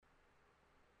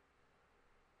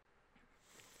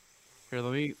Here,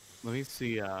 let me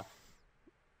see. Oh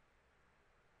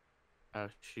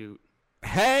shoot.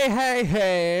 Hey, hey,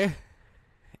 hey!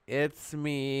 It's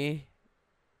me,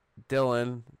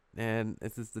 Dylan, and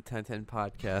this is the 1010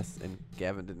 podcast, and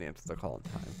Gavin didn't answer the call in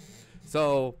time.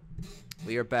 So,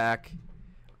 we are back.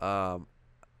 Um,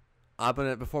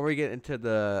 before we get into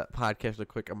the podcast real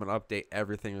quick, I'm gonna update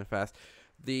everything real fast.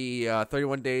 The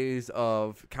 31 days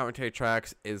of commentary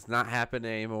tracks is not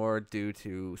happening anymore due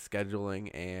to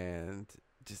scheduling and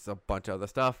just a bunch of other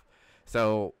stuff.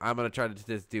 So I'm gonna try to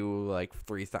just do like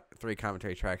three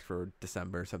commentary tracks for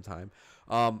December sometime.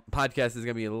 Podcast is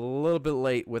gonna be a little bit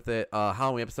late with it.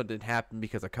 Halloween episode didn't happen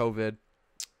because of COVID.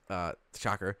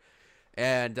 Shocker.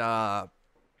 And doing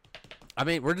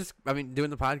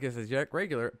the podcast as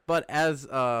regular, but as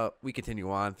we continue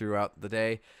on throughout the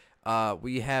day,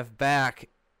 we have back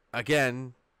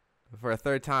again for a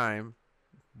third time,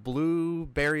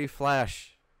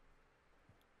 BlueBerryFlash.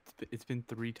 It's been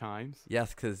 3 times.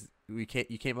 Yes, because you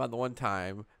came on the one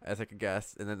time as like a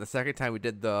guest, and then the second time we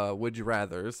did the Would You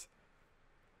Rather's.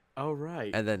 Oh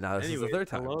right. And then now this is the third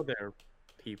time. Hello there,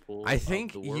 people. I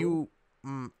think of the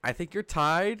world. I think you're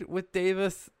tied with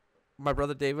Davis, my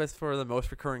brother Davis, for the most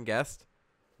recurring guest.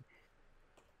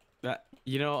 That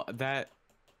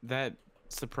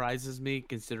surprises me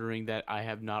considering that I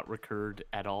have not recurred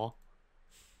at all.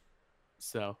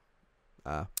 So,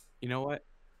 you know what?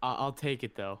 I'll take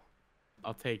it though.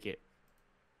 I'll take it.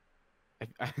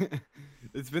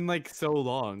 It's been like so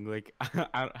long. Like,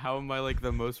 how am I like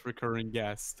the most recurring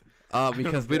guest?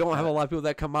 Because we don't have a lot of people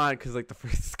that come on. Because like the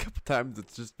first couple times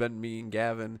it's just been me and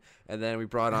Gavin, and then we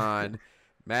brought on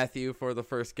Matthew for the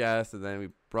first guest, and then we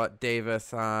brought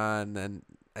Davis on, and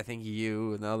I think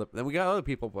you and then we got other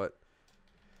people, but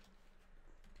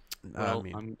Well,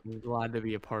 I'm glad to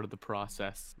be a part of the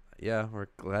process. Yeah, we're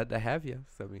glad to have you.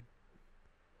 So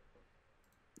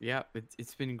Yeah,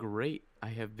 it's been great. I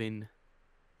have been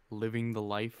living the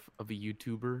life of a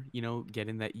YouTuber,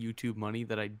 getting that YouTube money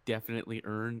that I definitely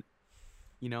earn,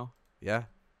 yeah.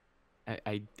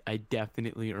 I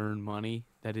definitely earn money.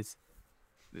 That is,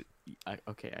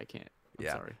 okay, I can't. I'm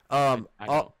sorry. I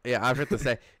don't. Yeah, I was going to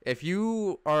say, if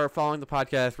you are following the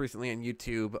podcast recently on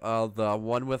YouTube, the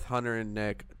one with Hunter and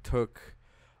Nick took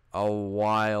a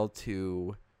while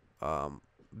to get on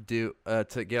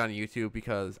YouTube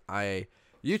because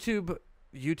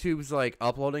YouTube's like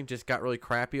uploading just got really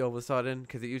crappy all of a sudden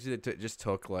because it usually just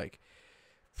took like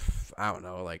I don't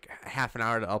know, like half an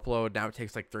hour to upload. Now it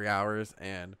takes like 3 hours,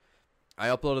 and I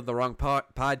uploaded the wrong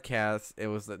podcast. It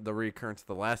was the recurrence of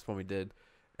the last one we did,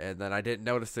 and then I didn't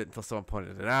notice it until someone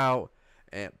pointed it out.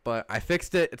 But I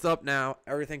fixed it. It's up now.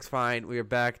 Everything's fine. We are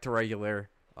back to regular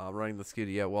running the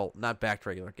studio. Well, not back to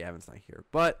regular. Gavin's not here.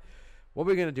 But what are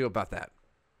we gonna do about that?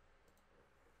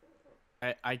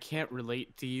 I can't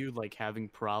relate to you like having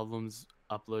problems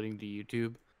uploading to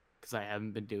YouTube because I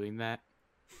haven't been doing that.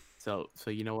 So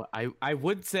you know what? I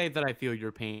would say that I feel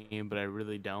your pain, but I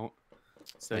really don't.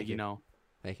 So Thank you.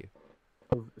 Thank you.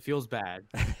 It feels bad.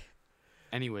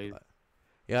 Anyways.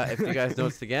 Yeah, if you guys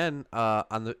noticed again,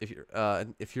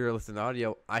 if you're listening to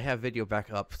audio, I have video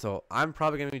back up, so I'm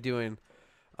probably gonna be doing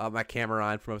my camera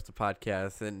on for most of the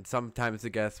podcast, and sometimes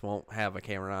the guests won't have a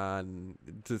camera on.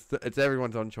 It's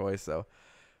everyone's own choice. So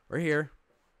we're here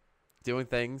doing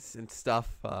things and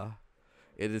stuff.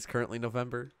 It is currently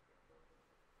November.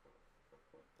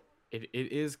 It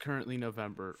is currently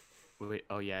November. Wait,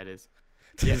 oh yeah, it is.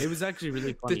 Yeah, it was actually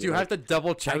really funny. Did you have to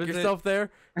double check yourself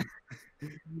there?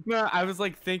 No, I was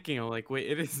like thinking, I'm like, wait,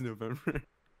 it is November.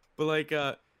 But like,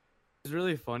 it's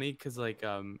really funny because like,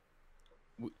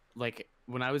 like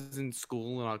when I was in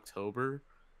school in October,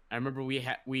 I remember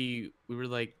we were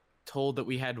like told that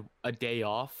we had a day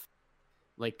off,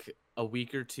 like a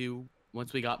week or two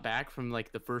once we got back from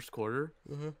like the first quarter,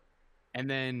 and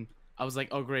then I was like,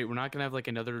 oh great, we're not gonna have like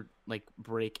another like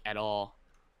break at all,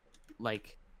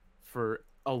 like for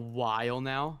a while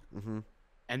now,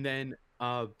 and then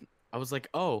I was like,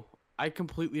 oh, I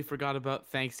completely forgot about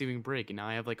Thanksgiving break, and now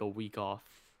I have like a week off.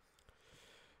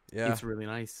 Yeah, it's really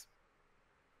nice.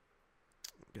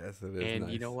 Yes, it is. And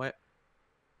nice. you know what?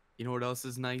 You know what else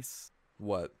is nice?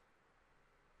 What?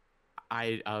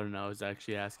 I don't know. I was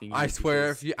actually asking you. I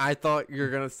swear, I thought you were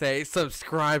gonna say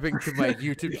subscribing to my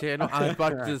YouTube channel. I'm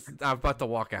about to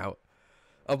walk out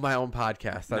of my own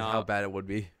podcast. That's how bad it would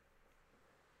be.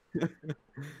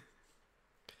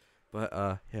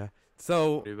 But yeah.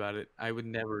 So about it. I would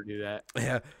never do that.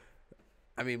 Yeah.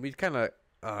 I mean, we kind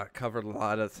of covered a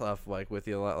lot of stuff like with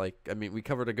you. We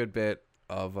covered a good bit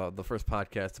of the first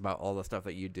podcast about all the stuff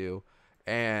that you do.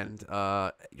 And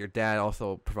your dad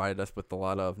also provided us with a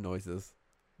lot of noises.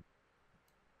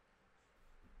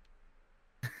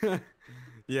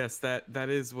 Yes, that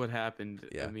is what happened.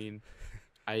 I Yeah. mean,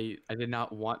 I did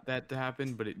not want that to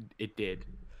happen, but it did.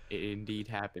 It indeed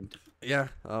happened. Yeah.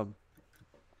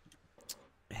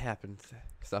 It happens.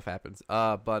 Stuff happens.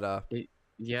 It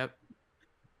Yep.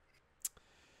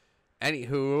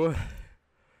 Anywho,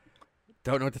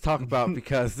 don't know what to talk about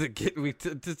because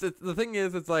the thing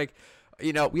is, it's like,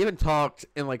 we haven't talked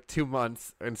in like 2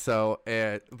 months, and so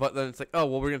but then it's like, oh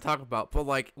well, we're gonna talk about, but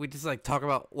like we just like talk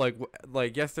about like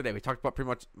yesterday we talked about pretty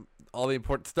much all the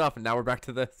important stuff, and now we're back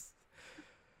to this.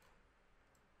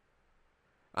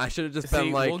 I should have just been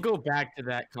See, like, we'll go back to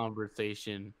that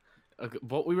conversation. Okay,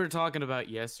 what we were talking about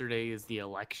yesterday is the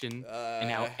election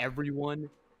and how everyone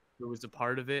who was a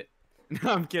part of it.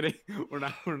 No, I'm kidding. We're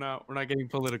not getting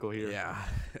political here. yeah.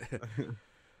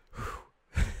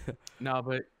 No,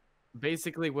 but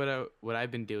basically what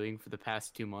I've been doing for the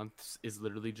past 2 months is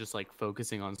literally just like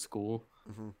focusing on school,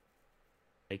 Mm-hmm.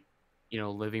 like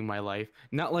living my life.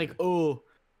 Not like, oh,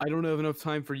 I don't have enough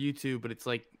time for YouTube, but it's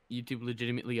like YouTube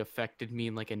legitimately affected me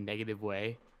in like a negative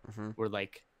way, Mm-hmm. where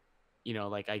like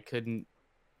like I couldn't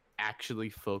actually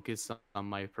focus on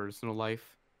my personal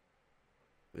life.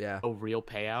 Yeah. No real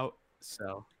payout.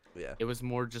 So Yeah. it was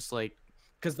more just like,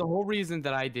 because the whole reason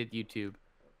that I did YouTube,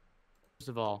 first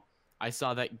of all, I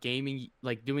saw that gaming,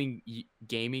 like doing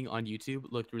gaming on YouTube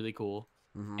looked really cool,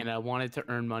 Mm-hmm. and I wanted to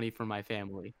earn money for my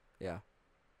family. Yeah.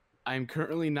 I'm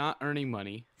currently not earning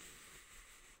money,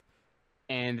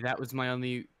 and that was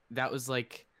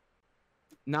like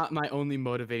not my only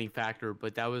motivating factor,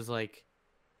 but that was like,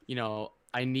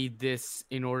 I need this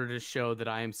in order to show that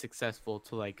I am successful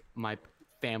to like my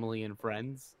family and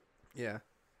friends. Yeah.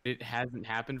 It hasn't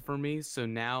happened for me, so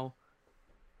now,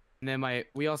 and then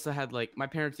we also had like my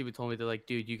parents even told me, they're like,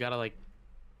 dude, you gotta like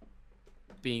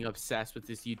being obsessed with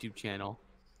this YouTube channel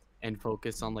and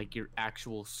focus on like your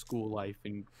actual school life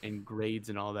and grades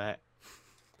and all that.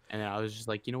 And then I was just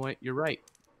like, you know what, you're right,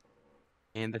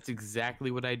 and that's exactly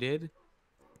what I did,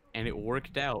 and it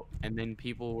worked out. And then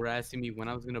people were asking me when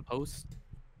I was gonna post.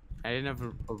 I didn't have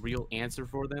a real answer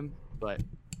for them, but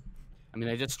I mean,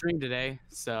 I just streamed today,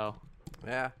 so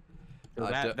Yeah.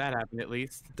 that happened at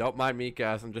least. Don't mind me,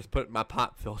 guys. I'm just putting my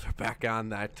pop filter back on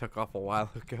that I took off a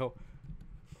while ago.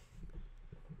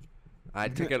 I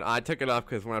took it off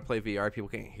because when I play VR, people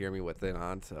can't hear me with it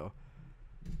on. So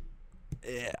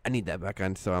yeah, I need that back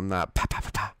on so I'm not.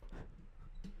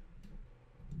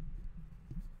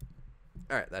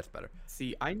 All right, that's better.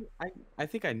 See, I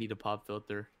think I need a pop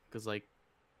filter because like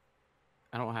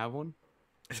I don't have one.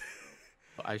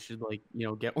 I should like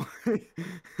get one.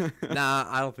 Nah,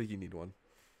 I don't think you need one.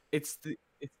 It's the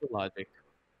logic.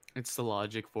 It's the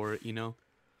logic for it, Yeah.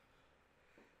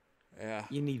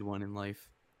 You need one in life.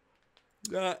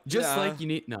 Just Like you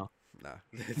need no. Nah.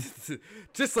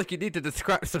 Just like you need to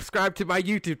subscribe to my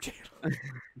YouTube channel.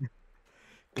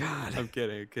 God. I'm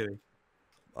kidding.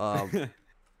 Um.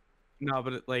 No,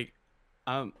 but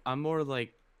I'm more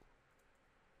like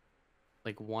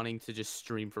wanting to just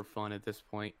stream for fun at this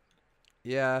point.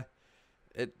 Yeah.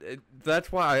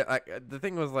 That's why I the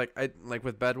thing was like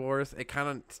with Bed Wars, it kind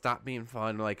of stopped being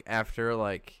fun like after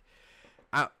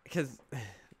because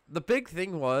the big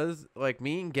thing was like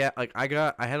me and I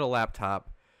had a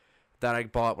laptop that I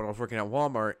bought when I was working at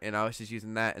Walmart, and I was just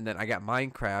using that, and then I got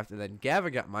Minecraft, and then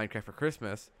Gavin got Minecraft for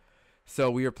Christmas,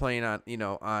 so we were playing on he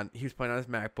was playing on his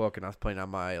MacBook and I was playing on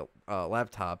my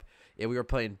laptop, and we were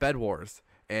playing Bed Wars,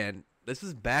 and this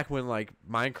was back when like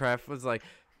Minecraft was like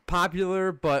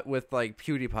popular, but with like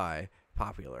PewDiePie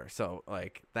popular, so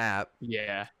like that.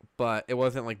 Yeah. But it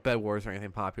wasn't like Bed Wars or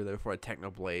anything popular before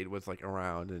Technoblade was like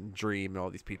around, and Dream and all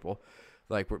these people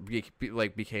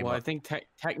became. Well, I think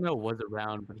Techno was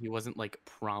around, but he wasn't like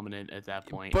prominent at that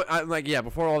point. But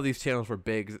before all these channels were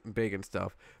big and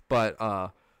stuff. But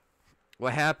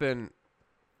what happened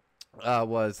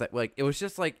was that like it was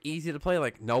just like easy to play.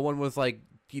 Like no one was like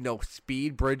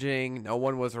speed bridging, no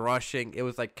one was rushing. It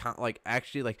was like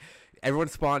actually like everyone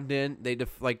spawned in.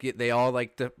 They all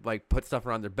put stuff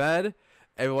around their bed.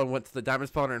 Everyone went to the diamond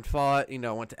spawner and fought.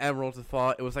 Went to emeralds and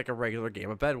fought. It was like a regular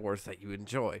game of Bed Wars that you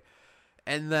enjoy.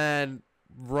 And then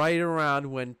right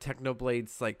around when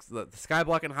Technoblade's like the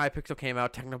Skyblock and Hypixel came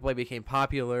out, Technoblade became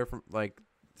popular from like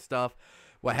stuff.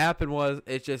 What happened was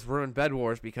it just ruined Bed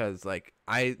Wars because like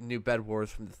I knew Bed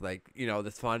Wars from this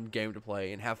this fun game to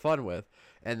play and have fun with,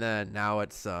 and then now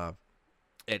it's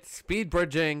speed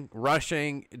bridging,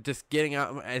 rushing, just getting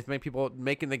out as many people,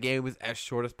 making the game as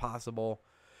short as possible,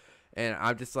 and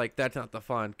I'm just like that's not the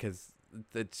fun because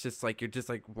it's just like you're just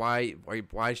like why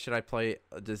should I play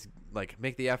just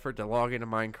make the effort to log into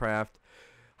Minecraft,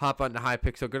 hop onto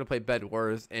Hypixel, go to play Bed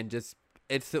Wars, and just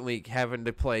instantly having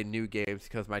to play new games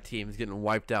because my team's getting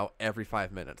wiped out every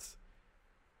 5 minutes.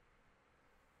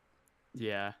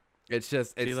 Yeah. It's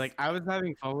just See, it's like I was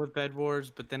having fun with Bed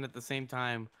Wars, but then at the same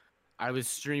time, I was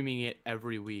streaming it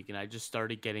every week, and I just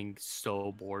started getting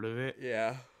so bored of it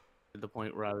yeah. to the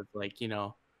point where I was like,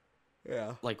 Yeah.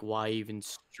 like why even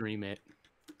stream it?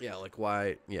 Yeah, like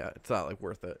why? Yeah, it's not like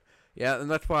worth it. Yeah,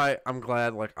 and that's why I'm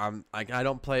glad. Like I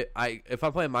don't play. If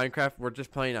I'm playing Minecraft, we're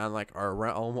just playing on like our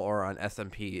realm or on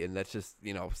SMP, and that's just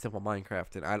simple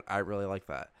Minecraft, and I really like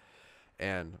that.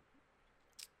 And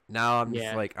now I'm just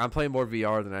Yeah. like I'm playing more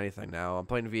VR than anything now. I'm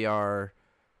playing VR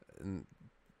and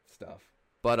stuff.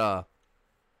 But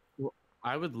Well,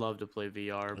 I would love to play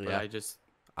VR, but yeah, I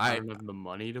I don't have the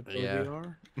money to play yeah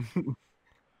VR.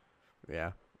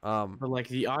 yeah But like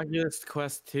the Oculus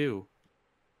Quest 2,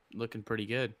 looking pretty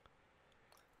good.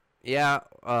 yeah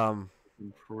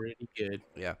Pretty good.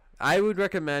 Yeah, I would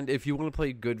recommend if you want to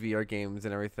play good VR games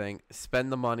and everything,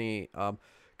 spend the money.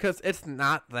 Cause it's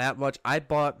not that much. I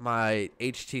bought my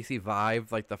HTC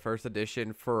Vive like the first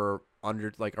edition for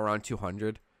under like around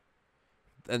 200,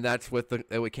 and that's with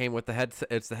it came with the headset.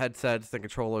 It's the headsets, the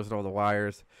controllers, and all the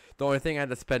wires. The only thing I had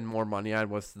to spend more money on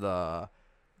was the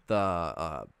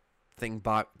the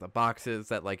boxes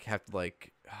that like have to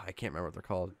like I can't remember what they're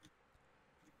called.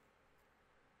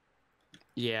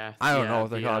 Yeah. I don't yeah, know what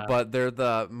they're the, called, but they're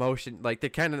the motion, like they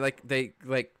kind of they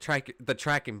track the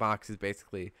tracking boxes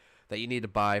basically that you need to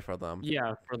buy for them.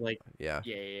 Yeah, for like Yeah,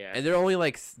 yeah. and they're only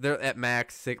like they're at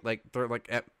max they're like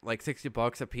at like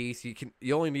 $60 a piece.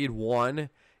 You only need one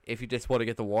if you just want to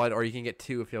get the one, or you can get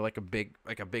two if you're like a big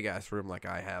ass room like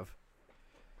I have.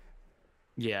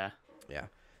 Yeah. Yeah,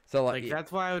 so Like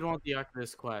that's why I would want the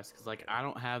Oculus Quest, because like I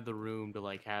don't have the room to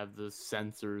like have the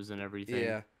sensors and everything.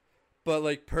 yeah. But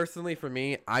like personally for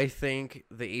me, I think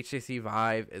the HTC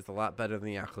Vive is a lot better than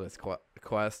the Oculus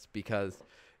Quest because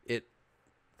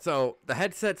so the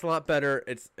headset's a lot better.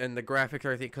 It's and the graphics and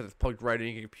everything because it's plugged right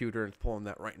into your computer and it's pulling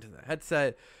that right into the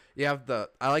headset. You have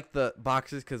I like the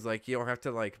boxes because like you don't have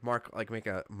to like make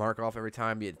a mark off every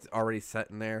time. It's already set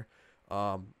in there.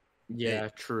 Yeah,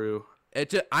 true.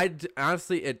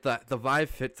 Honestly the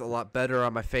Vive fits a lot better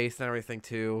on my face and everything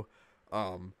too.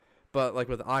 But like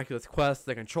with the Oculus Quest,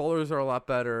 the controllers are a lot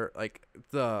better. Like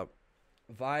the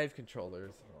Vive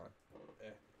controllers. Hold on.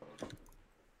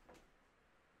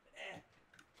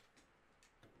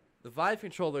 The Vive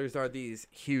controllers are these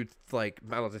huge like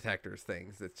metal detectors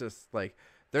things. It's just like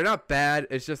they're not bad.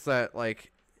 It's just that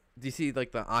like do you see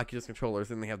like the Oculus controllers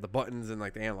and they have the buttons and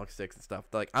like the analog sticks and stuff.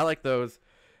 Like I like those.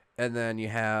 And then you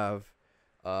have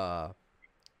the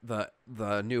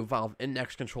new Valve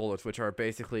Index controllers, which are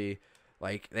basically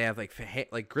like they have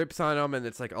like grips on them, and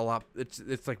it's like a lot.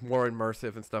 It's like more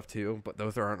immersive and stuff too. But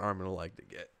those are an arm and a leg to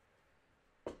get.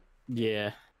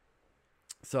 Yeah.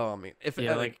 So I mean, if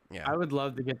Yeah, yeah, I would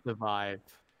love to get the Vive,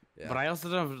 yeah, but I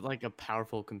also don't have like a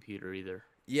powerful computer either,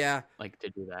 yeah, like to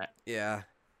do that. yeah,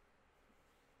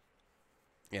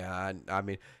 yeah. I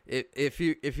mean, if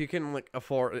you can like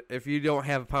afford, if you don't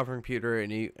have a powerful computer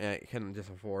and you can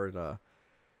just afford and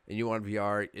you want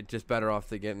VR, it's just better off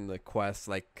to get in the Quest,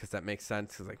 like, because that makes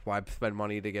sense. Because like, why spend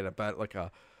money to get a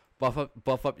buff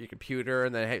up your computer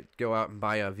and then go out and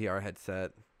buy a VR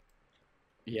headset?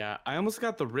 Yeah, I almost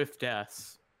got the Rift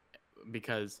S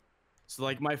because, so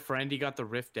like my friend, he got the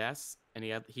Rift S and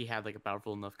he had like a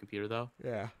powerful enough computer though.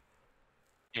 Yeah.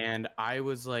 And I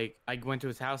was like, I went to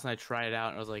his house and I tried it out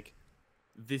and I was like,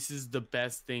 this is the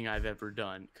best thing I've ever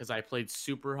done, because I played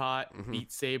Super Hot,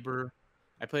 Beat Saber.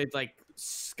 I played like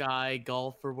Sky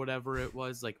Golf or whatever it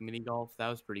was, like mini golf. That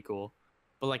was pretty cool.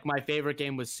 But like my favorite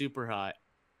game was Super Hot.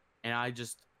 And I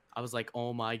was like,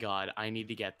 oh my God, I need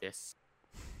to get this.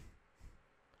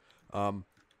 And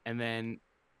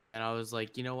I was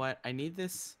like, you know what? I need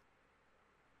this.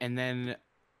 And then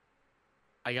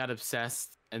I got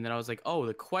obsessed. And then I was like, oh,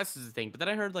 the Quest is the thing. But then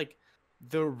I heard like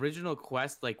the original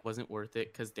Quest like wasn't worth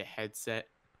it because the headset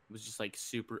was just like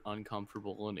super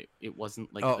uncomfortable and it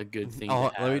wasn't like a good thing to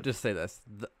have. Let me just say this.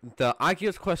 The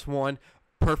Oculus Quest 1,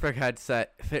 perfect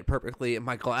headset, fit perfectly.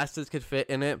 My glasses could fit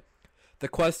in it. The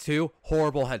Quest 2,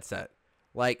 horrible headset.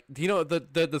 Like, do you know the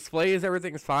displays,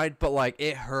 everything is fine, but like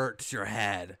it hurts your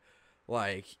head.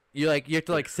 Like you have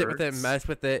to like sit with it and mess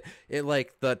with it. It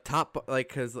like the top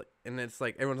and it's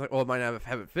like everyone's like, oh, it might not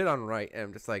have it fit on right. And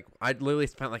I'm just like, I literally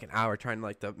spent like an hour trying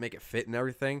to make it fit and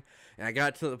everything, and I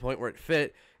got to the point where it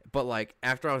fit. But like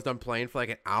after I was done playing for like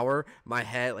an hour, my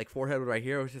head, like forehead right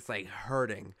here, was just like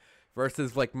hurting.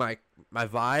 Versus like my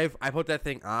Vive, I put that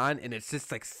thing on and it's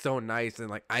just like so nice, and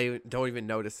like I don't even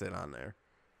notice it on there.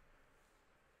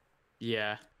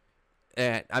 Yeah.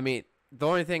 And I mean, the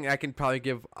only thing I can probably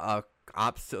give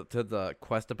opposite to the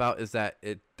Quest about is that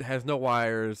it has no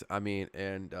wires. I mean,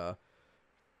 and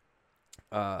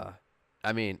I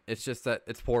mean, it's just that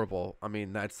it's portable. I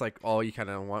mean, that's like all you kind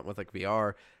of want with like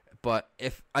VR. But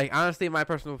if I honestly, in my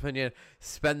personal opinion,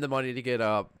 spend the money to get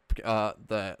the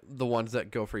ones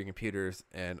that go for your computers,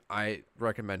 and I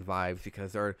recommend Vive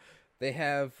because they're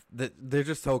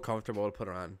just so comfortable to put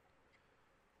on.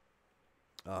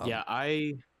 Yeah,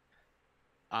 I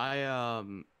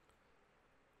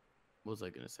what was I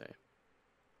gonna say?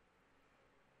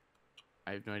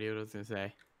 I have no idea what I was gonna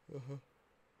say.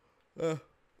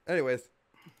 Anyways,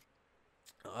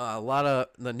 a lot of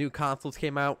the new consoles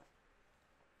came out,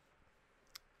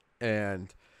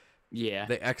 and Yeah.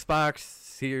 the Xbox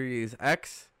Series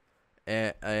X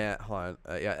and hold on,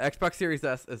 yeah, Xbox Series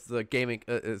S is the gaming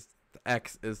is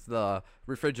X is the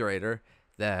refrigerator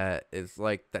that is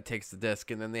like that takes the disc,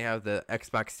 and then they have the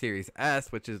Xbox Series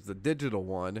S, which is the digital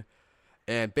one,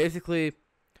 and basically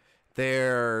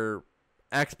they're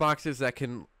Xboxes that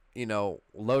can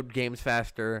load games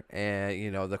faster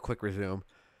and the quick resume,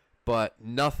 but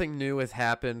nothing new has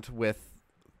happened with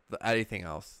anything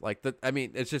else. Like I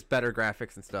mean, it's just better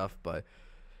graphics and stuff, but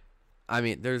I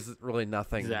mean, there's really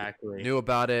nothing Exactly. new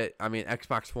about it. I mean,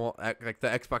 Xbox One, like the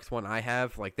Xbox One I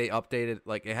have, like they updated,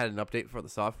 like it had an update for the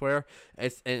software.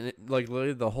 Like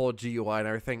literally the whole GUI and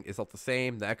everything is all the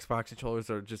same. The Xbox controllers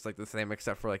are just like the same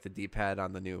except for like the D-pad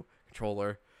on the new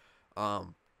controller.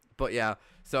 But yeah,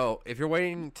 so if you're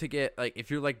waiting to get if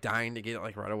you're like dying to get it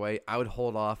like right away, I would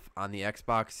hold off on the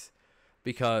Xbox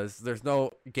because there's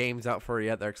no games out for it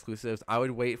yet. They're exclusives. I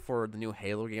would wait for the new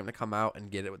Halo game to come out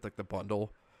and get it with like the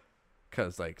bundle,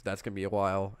 because like that's gonna be a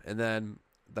while. And then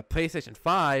the PlayStation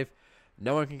 5,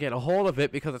 no one can get a hold of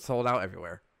it because it's sold out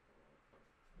everywhere.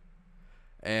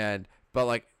 But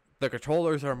like the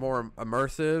controllers are more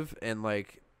immersive, and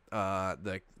the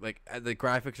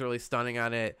graphics are really stunning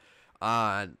on it.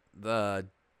 On the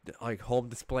like home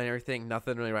display and everything,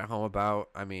 nothing really right home about.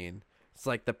 I mean, it's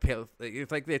like they took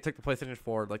the PlayStation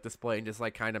 4 like display and just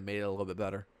like kind of made it a little bit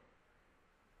better.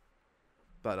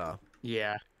 But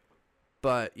Yeah.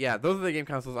 But yeah, those are the game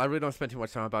consoles. I really don't spend too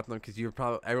much time about them because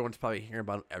everyone's probably hearing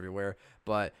about them everywhere.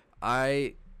 But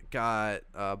I got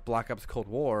Black Ops Cold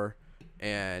War,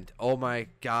 and oh my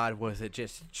god, was it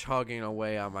just chugging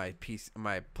away on my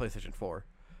PlayStation 4?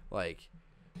 Like,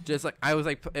 just like it was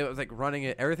like running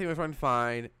it. Everything was running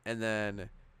fine, and then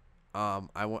I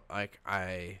was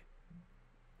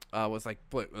like,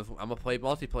 I'm gonna play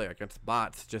multiplayer against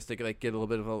bots just to get a little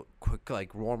bit of a quick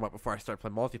like warm up before I start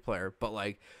playing multiplayer. But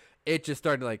like, it just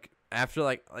started after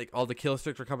like all the kill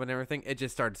streaks were coming and everything, it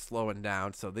just started slowing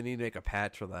down. So they need to make a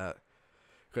patch for that,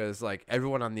 because like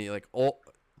everyone on the old,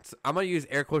 I'm gonna use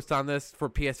air quotes on this for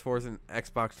PS4s and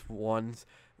Xbox Ones,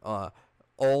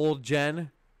 old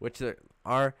gen, which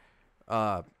are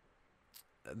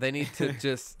they need to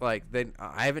just I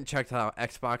haven't checked how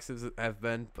Xboxes have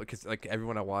been because like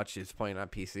everyone I watch is playing on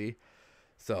PC.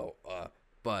 So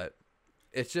but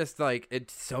it's just like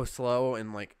it's so slow,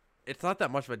 and like it's not that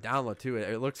much of a download too.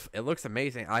 It looks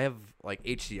amazing. I have like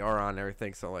HDR on and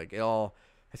everything, so like it all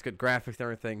has good graphics and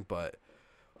everything, but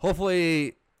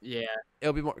hopefully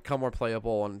it'll become more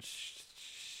playable and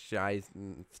shies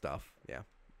and stuff.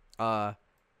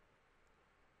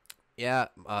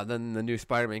 Then the new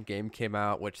Spider-Man game came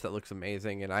out, which that looks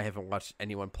amazing, and I haven't watched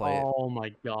anyone play it. Oh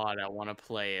my god, I want to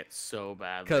play it so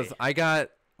badly. Because I got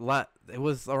it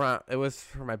was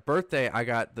for my birthday. I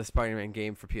got the Spider-Man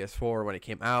game for PS4 when it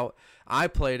came out. I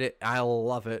played it. I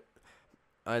love it.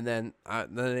 And then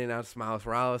they announced Miles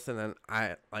Morales, and then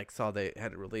I saw they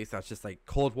had it released. I was just like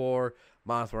Cold War,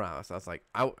 Miles Morales. I was like,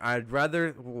 I'd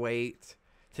rather wait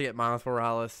to get Miles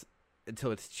Morales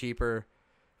until it's cheaper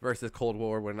versus Cold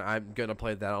War, when I'm gonna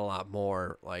play that a lot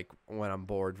more like when I'm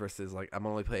bored, versus like I'm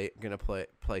only gonna play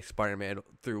Spider-Man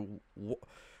through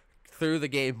the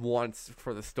game once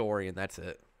for the story, and that's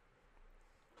it.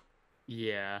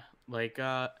 Yeah,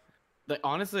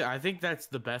 honestly, I think that's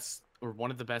the best, or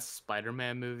one of the best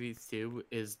Spider-Man movies too,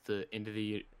 is the Into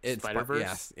the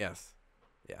Spider-Verse. Yes,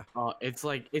 yeah.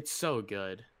 It's so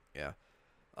good. Yeah.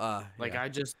 I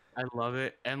love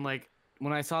it, and like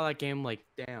when I saw that game, like,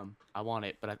 damn, I want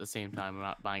it, but at the same time, I'm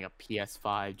not buying a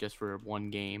PS5 just for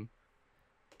one game.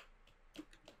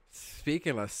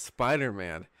 Speaking of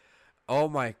Spider-Man, oh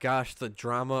my gosh, the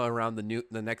drama around the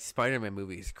next Spider-Man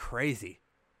movie is crazy.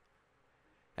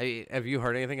 Have you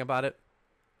heard anything about it?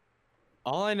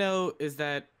 All I know is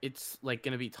that it's like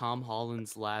gonna be Tom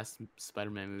Holland's last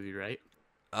Spider-Man movie, right?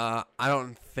 I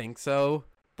don't think so,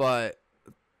 but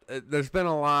there's been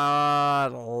a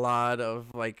lot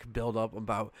of like build up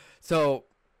about. So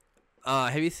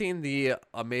Have you seen the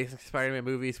Amazing Spider-Man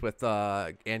movies with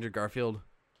Andrew Garfield?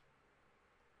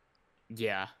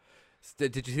 Yeah.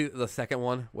 Did you see the second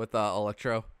one with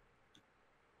Electro?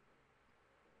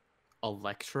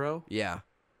 Electro? Yeah,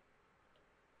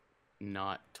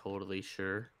 Not totally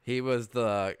sure. he was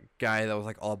the guy that was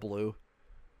like all blue.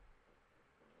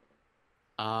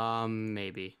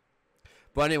 Maybe.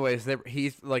 But anyways,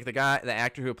 he's like the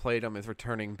actor who played him is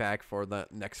returning back for the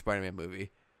next Spider-Man movie.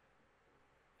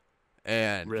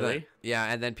 And Really?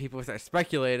 and then people start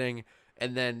speculating,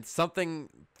 and then something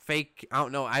fake. I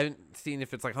don't know. I haven't seen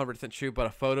if it's like 100% true, but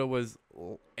a photo was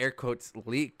air quotes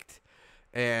leaked,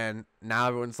 and now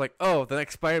everyone's like, "Oh, the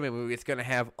next Spider-Man movie is gonna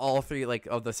have all three like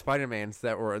of the Spider-Mans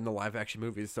that were in the live-action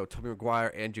movies." So Tobey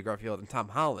Maguire, Andrew Garfield, and Tom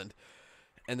Holland.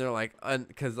 And they're like,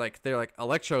 because like they're like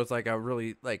Electro's like a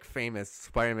really like famous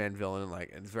Spider-Man villain,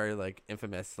 like it's very like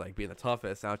infamous, like being the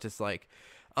toughest. And I was just like,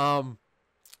 I'm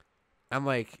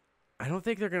like, I don't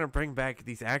think they're gonna bring back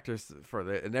these actors for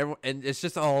the and everyone, and it's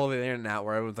just all over the internet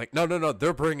where everyone's like, no,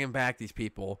 they're bringing back these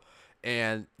people,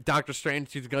 and Doctor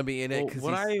Strange is gonna be in it because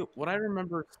What I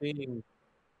remember seeing.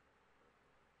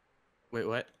 Wait,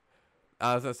 what?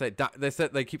 I was gonna say they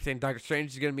said they keep saying Doctor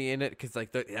Strange is gonna be in it because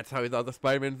like that's how the other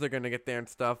Spider-Mans are gonna get there and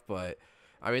stuff. But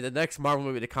I mean, the next Marvel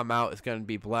movie to come out is gonna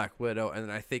be Black Widow,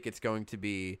 and I think it's going to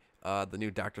be the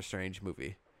new Doctor Strange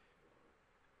movie.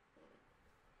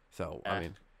 So I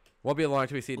mean, won't be long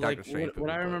till we see Doctor Strange.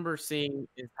 What I remember seeing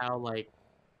is how like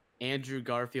Andrew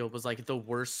Garfield was like the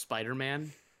worst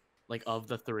Spider-Man, like of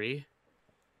the three.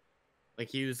 Like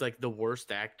he was like the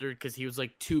worst actor because he was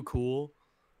like too cool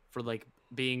for like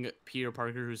being Peter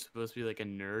Parker, who's supposed to be like a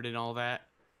nerd and all that,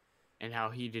 and how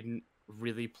he didn't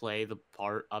really play the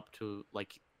part up to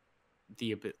like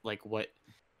the like what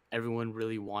everyone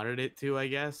really wanted it to, I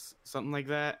guess, something like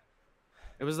that.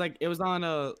 It was on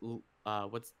a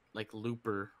what's like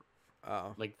Looper,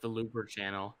 like the Looper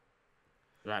channel,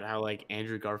 about how like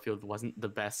Andrew Garfield wasn't the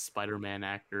best Spider-Man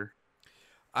actor,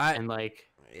 and like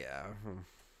yeah,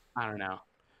 I don't know.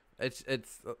 It's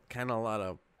kind of a lot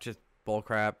of just bull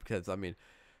crap because I mean,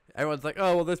 everyone's like,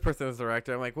 oh well, this person is the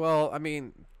director. I'm like, well, I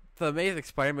mean, the Amazing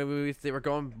Spider-Man movies, they were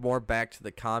going more back to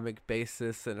the comic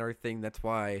basis and everything. That's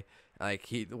why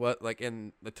like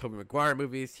in the Tobey Maguire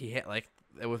movies, he had like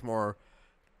it was more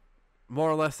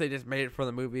or less they just made it for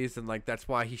the movies, and like that's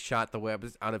why he shot the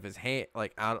webs out of his hand,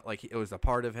 like out like it was a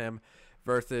part of him.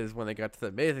 Versus when they got to the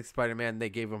Amazing Spider-Man, they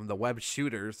gave him the web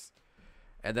shooters.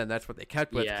 And then that's what they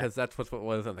kept with because that's what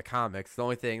was in the comics. The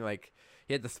only thing, like,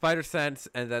 he had the spider sense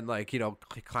and then, like,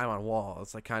 climb on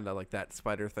walls. Like, kind of like that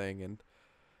spider thing and,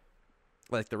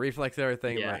 like, the reflex and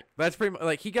everything. Yeah. Like, that's pretty much,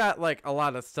 like, he got, like, a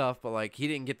lot of stuff, but, like, he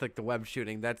didn't get, like, the web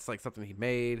shooting. That's, like, something he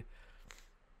made.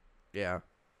 Yeah.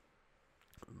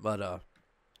 But,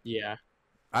 yeah.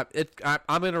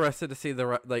 I'm interested to see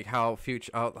how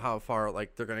far,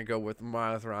 like, they're going to go with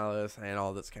Miles Morales and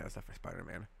all this kind of stuff for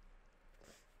Spider-Man.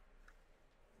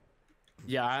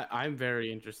 Yeah, I'm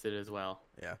very interested as well.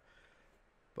 Yeah,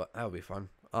 but that would be fun.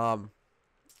 I'm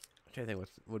trying to think what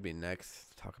would be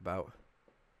next to talk about.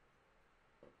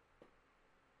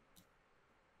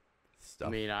 Stuff.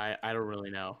 I mean, I don't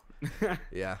really know.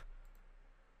 Yeah.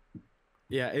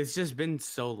 Yeah, it's just been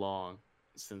so long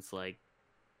since like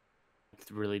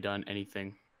I've really done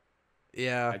anything.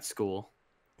 Yeah. At school.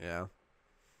 Yeah.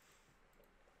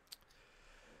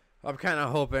 I'm kind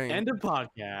of hoping. End of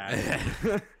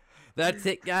podcast. That's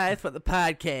it, guys, for the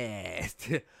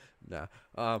podcast. No.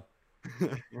 I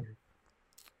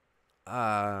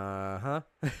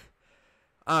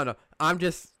don't know.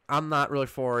 I'm not really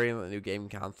for any of the new gaming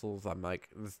consoles. I'm not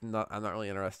really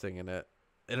interested in it.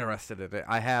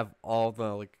 I have all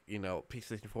the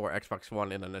PlayStation 4, Xbox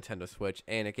One, and a Nintendo Switch,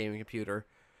 and a gaming computer,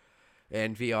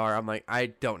 and VR. I'm like, I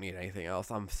don't need anything else.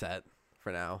 I'm set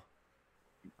for now.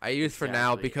 I use for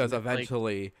now because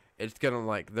eventually it's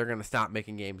gonna they're gonna stop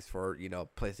making games for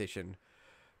PlayStation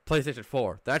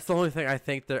 4. That's the only thing I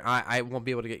think that I won't be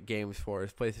able to get games for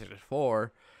is PlayStation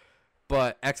 4,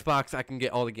 but Xbox I can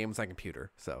get all the games on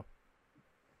computer. So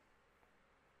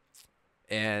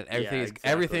and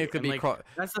everything could be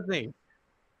that's the thing.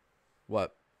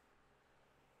 What?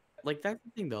 Like that's the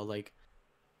thing though. Like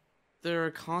there are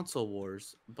console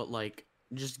wars, but like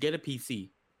just get a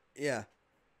PC. Yeah.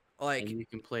 Like and you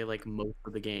can play like most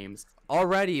of the games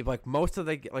already. Like most of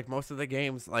the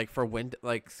games, like for Windows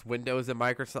and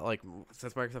Microsoft,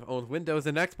 since Microsoft owns Windows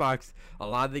and Xbox, a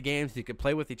lot of the games you can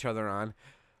play with each other on.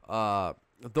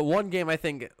 The one game I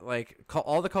think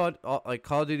Call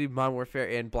of Duty, Modern Warfare,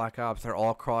 and Black Ops are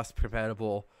all cross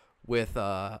compatible with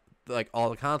all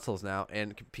the consoles now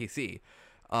and PC.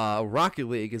 Rocket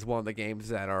League is one of the games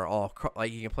that are all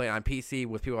like you can play it on PC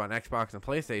with people on Xbox and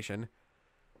PlayStation.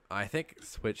 I think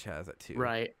Switch has it too.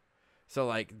 Right. So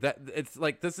like that, it's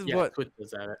like this is Yeah, what. Switch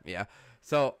does that. Yeah.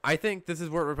 So I think this is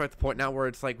where we're at the point now where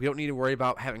it's like we don't need to worry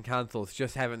about having consoles,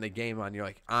 just having the game on you're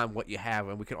like on what you have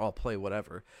and we can all play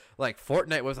whatever. Like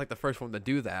Fortnite was like the first one to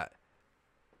do that.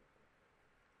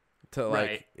 To like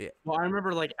Right. yeah. Well, I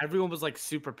remember like everyone was like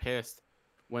super pissed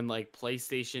when like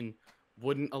PlayStation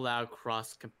wouldn't allow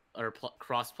cross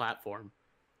platform.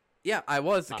 Yeah, I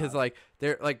was because like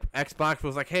they're like Xbox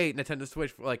was like, hey, Nintendo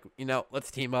Switch, like let's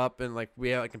team up and like we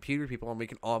have like computer people and we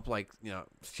can all like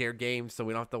share games so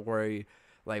we don't have to worry.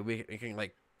 Like we can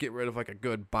like get rid of like a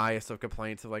good bias of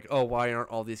complaints of like, oh, why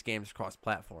aren't all these games cross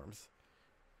platforms?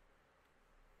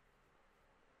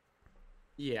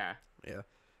 Yeah. Yeah,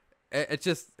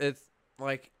 it's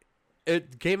like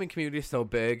gaming community is so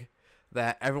big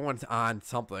that everyone's on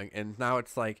something, and now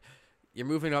it's like. You're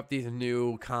moving up these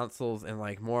new consoles and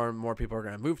like more and more people are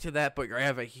going to move to that, but you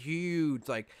have a huge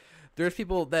like there's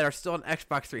people that are still on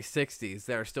Xbox 360s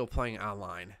that are still playing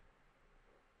online.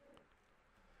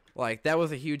 Like that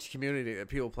was a huge community of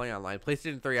people playing online.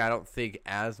 PlayStation 3 I don't think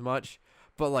as much,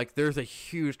 but like there's a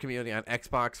huge community on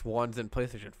Xbox Ones and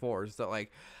PlayStation 4s that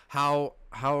like how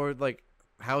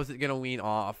is it going to wean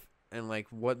off and like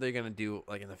what they're going to do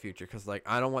like in the future cuz like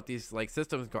I don't want these like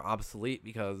systems to go obsolete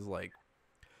because like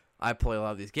I play a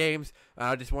lot of these games, and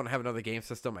I just want to have another game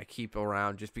system I keep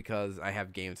around just because I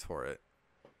have games for it.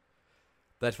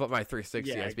 That's what my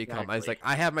 360 has become. I was like,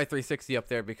 I have my 360 up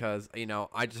there because,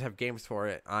 I just have games for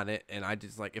it on it, and I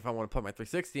just, like, if I want to put my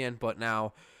 360 in, but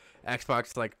now Xbox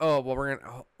is like, oh, well, we're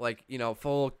going to, like,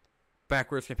 full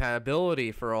backwards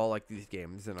compatibility for all, like, these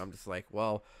games, and I'm just like,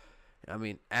 well, I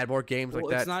mean, add more games like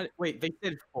that. It's not, wait, they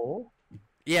said full?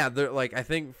 Yeah, they're like I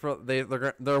think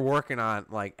they're working on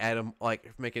like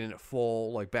making it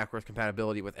full like backwards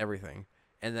compatibility with everything,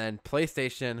 and then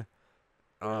PlayStation,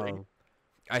 Really?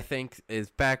 I think is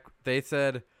back. They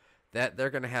said that they're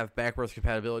gonna have backwards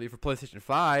compatibility for PlayStation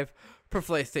 5 for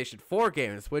PlayStation 4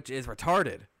 games, which is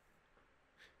retarded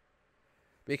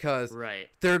because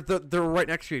they're right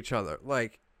next to each other.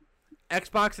 Like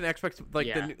Xbox and Xbox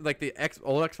like the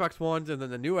old Xbox Ones and then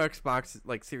the new Xbox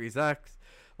like Series X,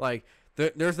 like.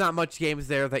 There's not much games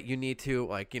there that you need to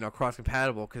like cross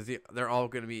compatible because they're all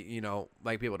going to be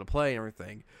like be able to play and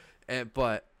everything,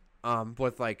 but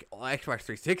with like Xbox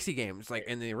 360 games like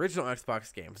in the original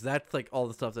Xbox games that's like all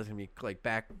the stuff that's going to be like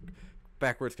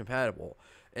backwards compatible,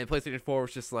 and PlayStation 4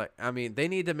 was just like I mean they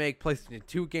need to make PlayStation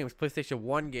 2 games, PlayStation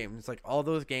 1 games, like all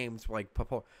those games like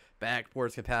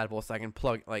backwards compatible so I can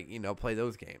plug like play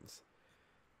those games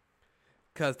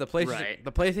because the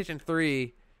PlayStation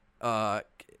 3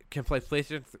 can play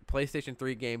PlayStation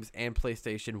 3 games and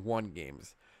PlayStation 1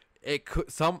 games. It could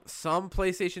some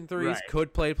PlayStation 3s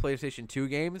could play PlayStation 2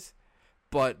 games,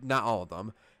 but not all of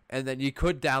them. And then you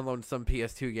could download some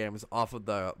PS2 games off of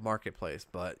the marketplace,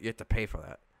 but you have to pay for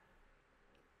that.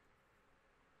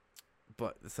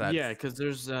 But yeah, because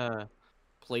there's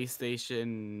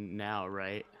PlayStation Now,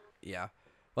 right? Yeah.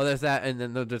 Well, there's that, and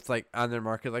then they're just like on their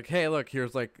market, like, hey, look,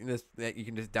 here's like this that you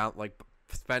can just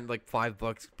spend like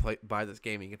 $5, buy this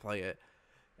game, and you can play it,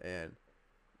 and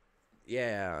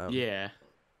yeah,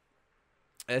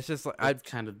 it's just like I'm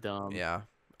kind of dumb. Yeah,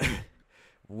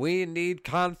 we need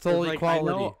console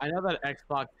equality. I know that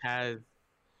Xbox has,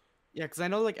 because I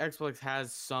know like Xbox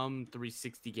has some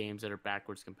 360 games that are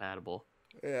backwards compatible.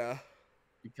 Yeah,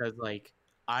 because like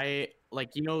do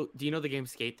you know the game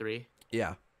Skate 3?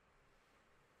 Yeah,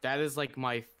 that is like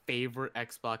my favorite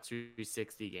Xbox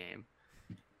 360 game.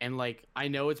 And like I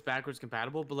know it's backwards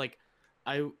compatible, but like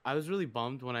I was really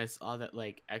bummed when I saw that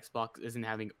like Xbox isn't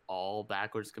having all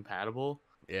backwards compatible.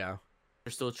 Yeah.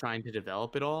 They're still trying to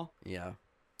develop it all. Yeah.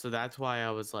 So that's why I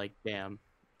was like, damn,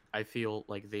 I feel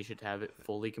like they should have it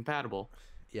fully compatible.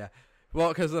 Yeah. Well,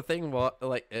 because the thing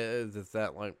like is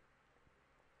that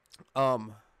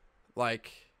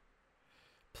like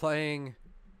playing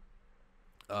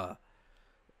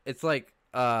it's like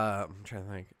I'm trying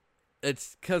to think.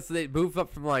 It's because they moved up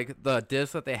from like the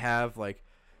disc that they have, like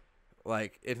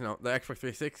the Xbox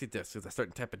 360 disc is a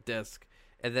certain type of disc,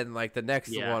 and then like the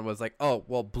next one was like, oh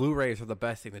well, Blu-rays are the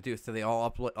best thing to do, so they all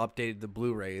updated the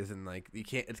Blu-rays, and like you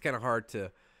can't. It's kind of hard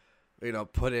to,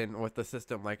 put in with the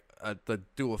system like the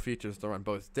dual features to run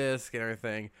both disc and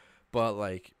everything, but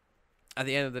like at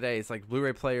the end of the day, it's like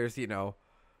Blu-ray players,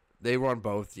 they run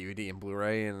both DVD and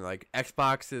Blu-ray, and like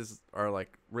Xboxes are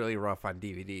like really rough on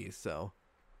DVDs, so.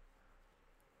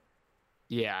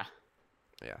 Yeah.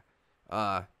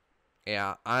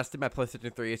 Yeah. Honestly, my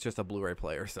PlayStation 3 is just a Blu-ray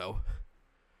player, so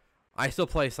I still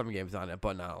play some games on it,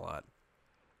 but not a lot.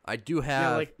 I do Yeah,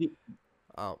 have. like the,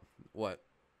 What?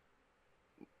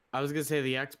 I was gonna say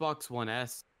the Xbox One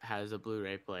S has a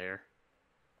Blu-ray player,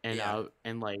 and Yeah.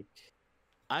 like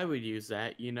I would use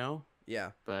that, you know,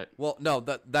 Yeah. but Well, no,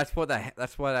 that's what I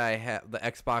have. The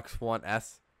Xbox One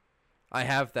S. I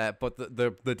have that, but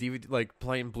the DVD, like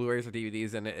playing Blu-rays or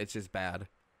DVDs in it, it's just bad.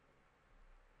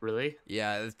 really,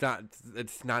 Yeah,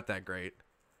 it's not that great.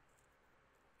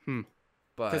 hmm,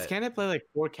 because But can it play like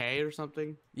 4K or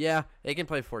something? yeah, it can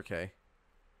play 4K.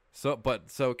 So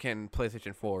can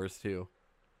PlayStation 4s too.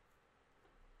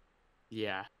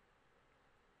 Yeah,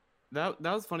 that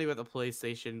was funny about the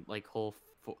PlayStation like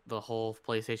the whole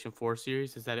PlayStation 4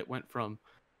 series is that it went from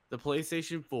the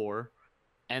PlayStation 4,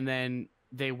 and then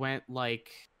they went like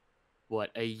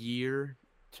what, a year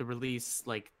to release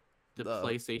like the The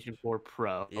PlayStation 4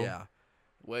 Pro, Yeah,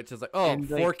 which is like, oh, and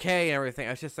like 4K and everything.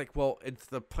 I was just like, well, it's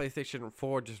the PlayStation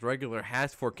 4, just regular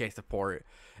has 4K support.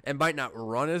 It might not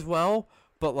run as well,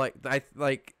 but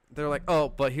they're like, oh,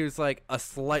 but here's like a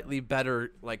slightly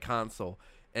better like console,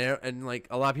 and like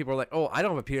a lot of people are like, oh, I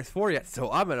don't have a PS4 yet,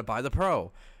 so I'm gonna buy the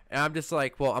Pro, and I'm just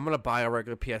like, well, I'm gonna buy a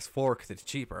regular PS4 because it's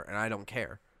cheaper, and I don't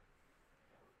care.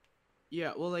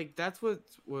 yeah, well, like that's what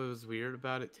was weird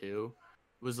about it too,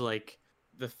 was like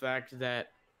the fact that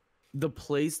the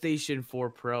PlayStation 4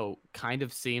 Pro kind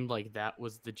of seemed like that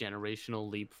was the generational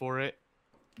leap for it,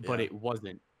 but Yeah, it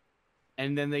wasn't.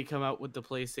 And then they come out with the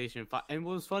PlayStation 5. And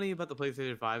what was funny about the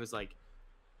PlayStation 5 is like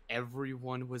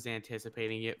everyone was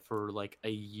anticipating it for like a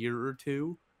year or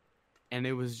two, and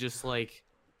it was just like,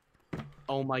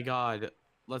 "Oh my god,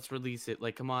 let's release it.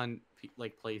 Like come on,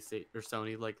 like PlayStation or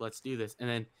Sony, like let's do this." And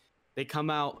then they come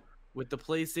out with the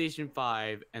PlayStation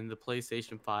 5 and the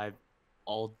PlayStation 5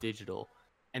 all digital.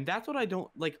 And that's what I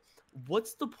don't like.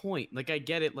 What's the point? Like I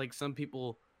get it, like some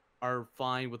people are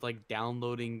fine with like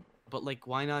downloading, but like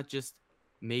why not just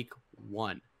make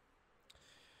one?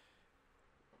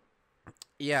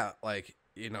 yeah, like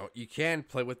you can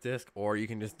play with disc, or you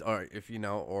can just, or if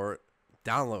or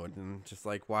download, and just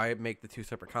like, why make the two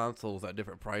separate consoles at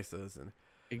different prices? And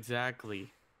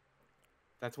Exactly.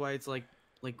 That's why it's like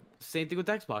same thing with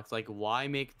Xbox. Like why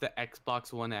make the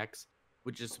Xbox One X,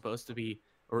 which is supposed to be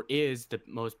or is the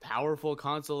most powerful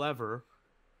console ever,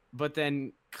 but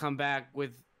then come back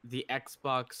with the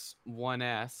Xbox One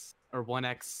S or One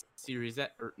X Series S,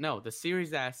 or no, the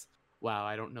Series S. Wow,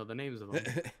 I don't know the names of them.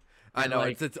 I And know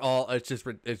like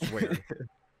it's weird.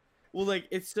 well, like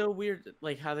it's so weird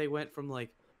like how they went from like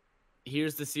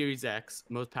here's the Series X,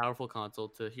 most powerful console,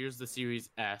 to here's the Series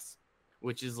S,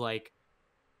 which is like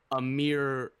a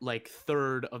mere like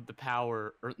third of the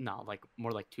power, or no, like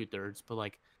more like two-thirds, but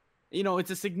like it's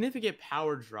a significant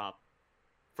power drop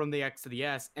from the X to the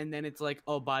S, and then it's like,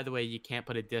 oh, by the way, you can't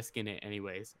put a disc in it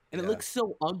anyways, and it Yeah, looks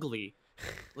so ugly.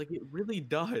 Like it really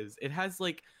does. It has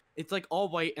like it's like all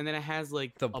white, and then it has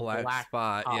like the a black black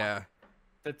spot. top. Yeah,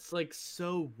 That's like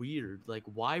so weird. Like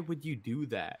why would you do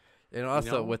that? and You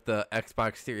also know? with the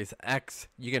Xbox Series X,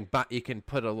 you can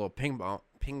put a little ping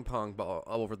pong ball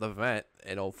over the vent,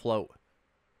 and it'll float.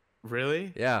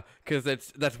 Really? Yeah, because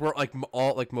that's where like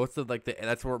all like most of like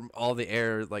that's where all the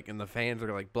air like in the fans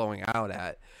are like blowing out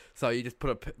at. So you just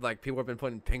put like, people have been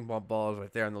putting ping pong balls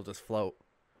right there, and they'll just float.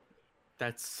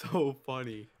 That's so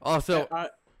funny. Also, I,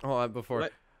 hold on,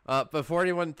 what? before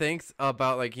anyone thinks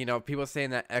about like people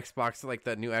saying that Xbox, like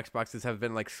the new Xboxes, have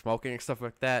been like smoking and stuff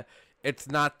like that. It's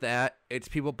not that. It's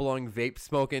people blowing vape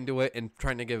smoke into it and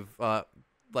trying to give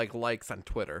like likes on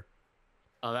Twitter.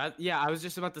 Oh, that yeah, I was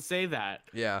just about to say that.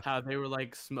 Yeah, How they were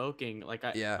like smoking. Like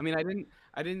yeah, I mean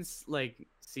I didn't like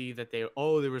see that they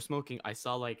they were smoking. I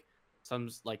saw like some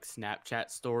like Snapchat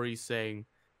stories saying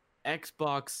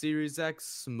Xbox Series X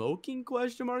smoking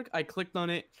question mark. I clicked on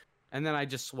it and then I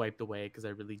just swiped away because I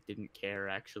really didn't care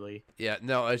actually. yeah.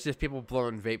 No, it's just people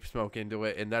blowing vape smoke into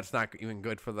it, and that's not even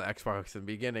good for the Xbox in the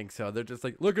beginning. So they're just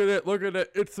like, look at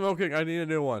it, it's smoking. I need a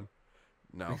new one.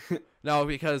 No, no,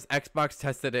 because Xbox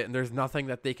tested it, and there's nothing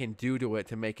that they can do to it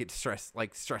to make it stressed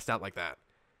out like that.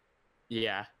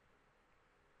 Yeah.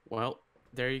 Well,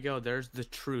 there you go. There's the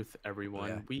truth, Yeah.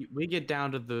 everyone. We get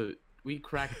down to we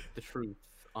crack the truth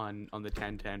on the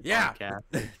 1010 Yeah.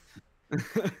 podcast.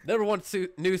 Number one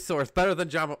news source, better than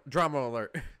drama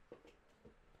alert.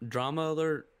 Drama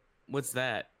alert. What's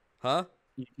that? Huh?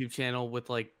 YouTube channel with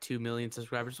like 2 million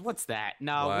subscribers. What's that?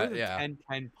 No, we're What? the Yeah.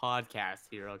 1010 podcast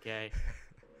here, okay?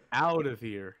 Out of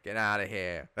here. Get out of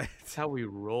here. That's how we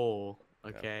roll,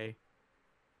 okay?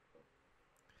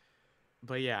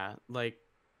 But yeah, like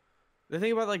the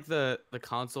thing about like the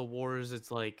console wars, it's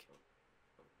like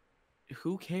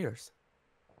who cares?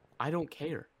 I don't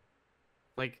care.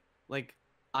 Like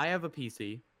I have a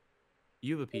PC,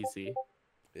 you have a PC.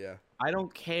 Yeah. I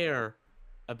don't care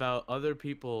about other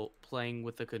people playing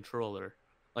with a controller.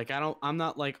 Like I'm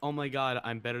not like, "Oh my god,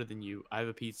 I'm better than you. I have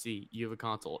a PC, you have a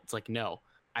console." It's like, "No.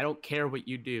 I don't care what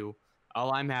you do.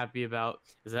 All I'm happy about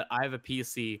is that I have a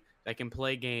PC that can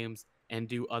play games and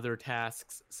do other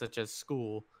tasks such as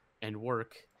school and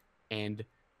work, and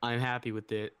I'm happy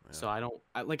with it." Yeah. So I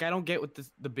don't get what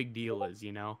the big deal is,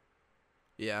 you know?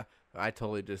 Yeah. I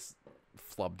totally just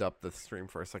flubbed up the stream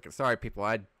for a second. Sorry, people.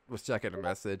 I was checking a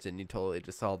message and you totally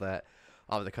just saw that.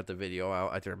 I'll have to cut the video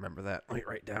out. I do remember that. Let me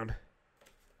write down.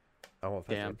 I won't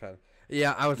pass my pen.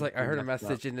 Yeah, I was like, I heard a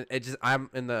message and it just, I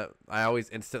always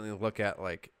instantly look at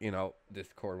like,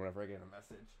 Discord whenever I get a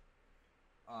message.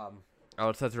 I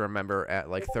would have to remember at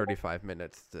like 35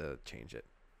 minutes to change it.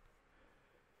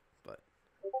 But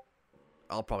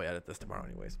I'll probably edit this tomorrow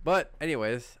anyways. But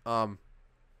anyways, are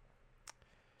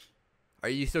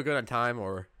you still good on time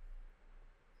or?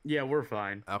 Yeah, we're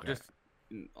fine. Okay. Just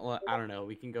I don't know.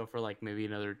 We can go for like maybe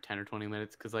another 10 or 20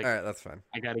 minutes because like All right, that's fine.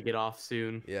 I got to get off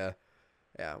soon. Yeah.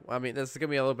 Yeah. Well, I mean, this is going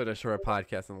to be a little bit of a shorter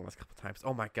podcast than the last couple times.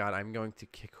 Oh my God. I'm going to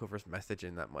kick whoever's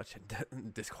messaging that much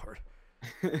in Discord.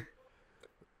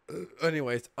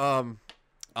 Anyways, Among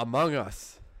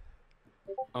Us.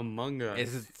 Among Us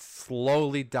is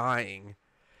slowly dying.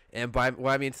 And by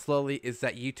what I mean slowly is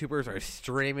that YouTubers are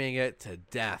streaming it to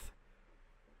death.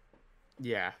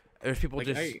 Yeah. There's people like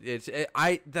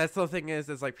that's the thing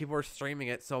is like people are streaming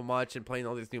it so much and playing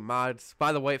all these new mods.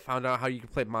 By the way, found out how you can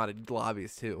play modded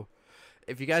lobbies too.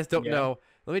 If you guys don't know,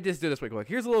 let me just do this quick.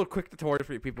 Here's a little quick tutorial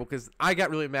for you people because I got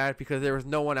really mad because there was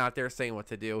no one out there saying what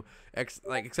to do,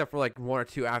 except for like one or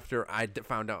two after I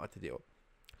found out what to do.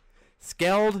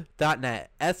 Skeld.net,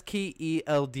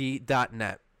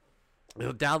 skeld.net.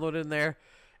 It'll download it in there,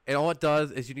 and all it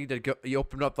does is you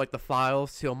open up like the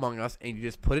files to Among Us, and you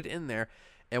just put it in there.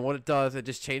 And what it does, it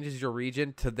just changes your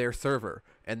region to their server,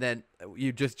 and then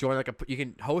you just join you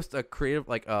can host a creative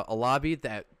a lobby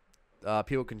that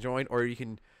people can join, or you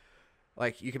can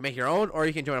make your own, or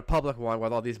you can join a public one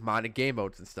with all these modded game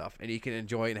modes and stuff, and you can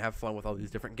enjoy and have fun with all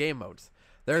these different game modes.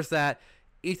 There's that.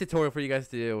 Easy tutorial for you guys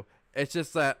to do. It's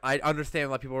just that I understand a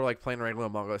lot of people are like playing regular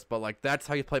Among Us, but like that's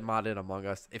how you play modded Among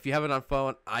Us. If you have it on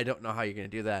phone, I don't know how you're gonna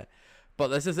do that. But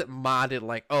this isn't modded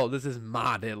like, oh, this is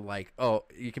modded like, oh,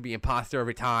 you can be imposter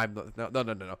every time.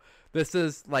 No. This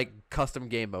is like custom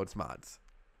game modes mods.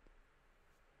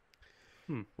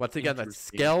 Once again,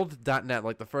 that's skeld.net,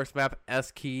 like the first map,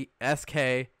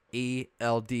 skeld.net.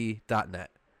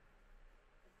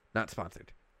 Not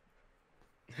sponsored.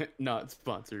 Not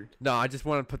sponsored. No, I just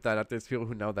want to put that out. There's people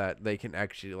who know that they can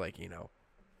actually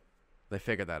they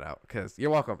figured that out. Because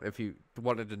you're welcome if you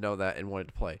wanted to know that and wanted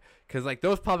to play. Because like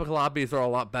those public lobbies are a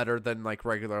lot better than like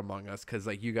regular Among Us. Because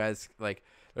like you guys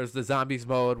there's the zombies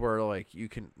mode where like you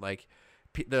can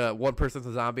the one person's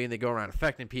a zombie and they go around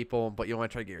affecting people, but you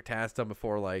want to try to get your tasks done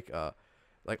before like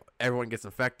everyone gets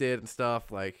infected and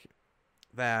stuff like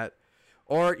that.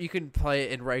 Or you can play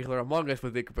it in regular Among Us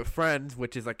with a group of friends,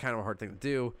 which is like kind of a hard thing to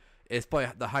do. Is play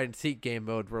the hide and seek game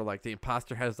mode where like the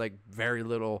imposter has like very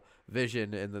little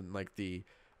vision, and then like the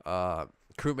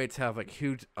crewmates have like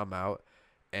huge amount.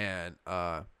 And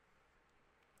I'm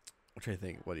trying to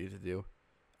think what you have to do.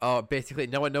 Oh, basically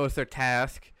no one knows their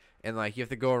task, and like you have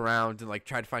to go around and like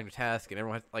try to find your task, and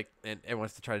everyone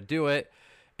has to try to do it.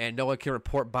 And no one can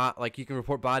report you can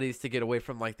report bodies to get away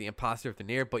from like the imposter if they're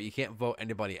near, but you can't vote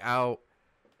anybody out.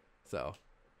 So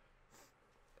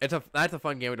that's a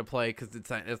fun game to play because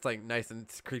it's like nice and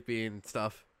creepy and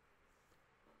stuff.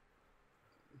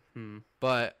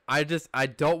 But I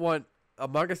don't want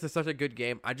Among Us is such a good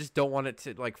game. I just don't want it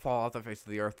to like fall off the face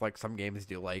of the earth like some games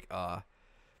do. Like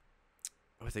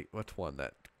what's one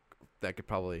that could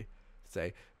probably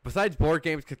say besides board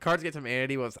games, because Cards Against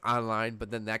Humanity was online,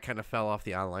 but then that kind of fell off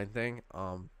the online thing.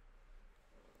 Trying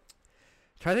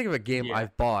to think of a game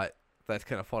I've bought that's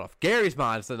kind of fallen off. Gary's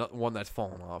Mod is the one that's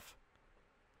fallen off.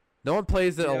 No one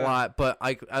plays it a lot, but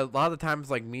a lot of the times,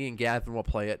 like me and Gavin will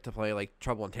play it to play like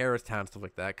Trouble in Terrorist Town and stuff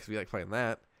like that because we like playing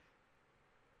that.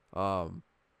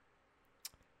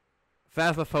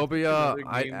 Phasmophobia.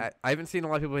 I haven't seen a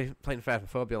lot of people playing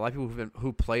Phasmophobia. A lot of people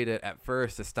who played it at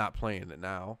first to stop playing it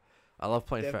now. I love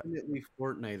playing. Definitely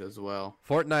Fortnite as well.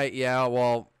 Fortnite, yeah.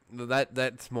 Well,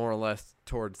 that's more or less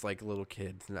towards like little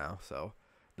kids now, so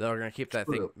they're gonna keep that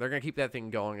thing. They're gonna keep that thing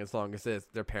going as long as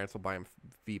their parents will buy them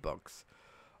V-Bucks.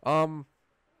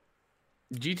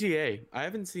 GTA. I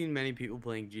haven't seen many people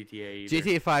playing GTA either.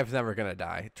 GTA 5 is never gonna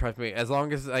die. Trust me. As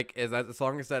long as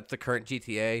that's the current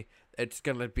GTA, it's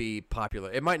gonna be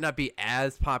popular. It might not be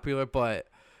as popular, but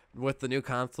with the new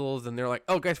consoles, and they're like,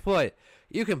 oh, guess what?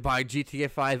 You can buy GTA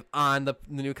 5 on the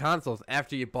new consoles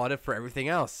after you bought it for everything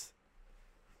else.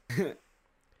 It's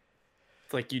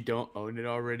like you don't own it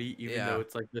already, even though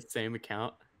it's like the same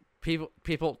account.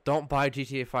 People don't buy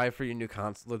GTA 5 for your new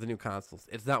console, the new consoles.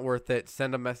 It's not worth it.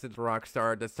 Send a message to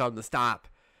Rockstar to tell them to stop.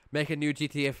 Make a new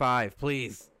GTA 5,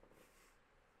 please.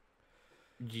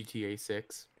 GTA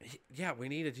 6. Yeah, we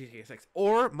need a GTA 6.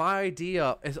 Or my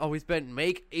idea has always been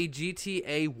make a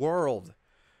GTA world.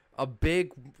 A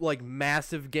big, like,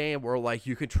 massive game where, like,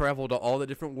 you could travel to all the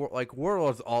different,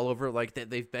 worlds all over, like, that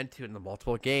they've been to in the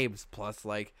multiple games. Plus,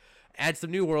 like, add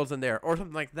some new worlds in there or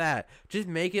something like that. Just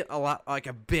make it a lot, like,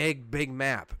 a big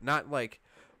map. Not, like,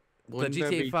 Wouldn't the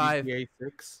that GTA be 5. GTA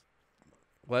 6?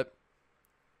 What?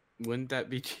 Wouldn't that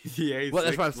be GTA 6? Well,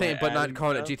 that's what I'm saying, but not adding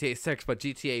calling it stuff? GTA 6, but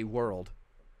GTA World.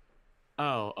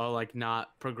 Oh, like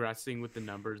not progressing with the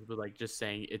numbers, but like just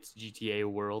saying it's GTA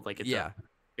world, like it's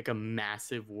a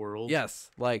massive world.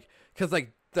 Yes, like, cause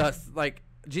like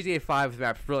GTA 5's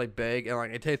map's really big, and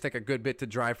like it takes like a good bit to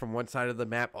drive from one side of the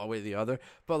map all the way to the other.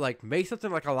 But like, make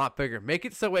something like a lot bigger. Make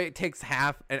it so it takes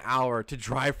half an hour to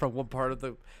drive from one part of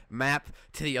the map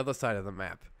to the other side of the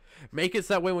map. Make it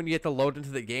so that way when you get to load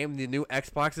into the game, the new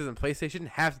Xboxes and PlayStation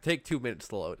have to take 2 minutes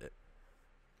to load it.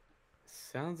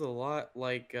 Sounds a lot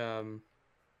like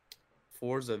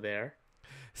Forza there.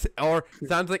 Or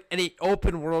sounds like any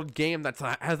open world game that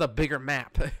has a bigger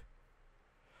map.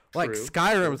 Like True.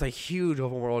 Skyrim is a huge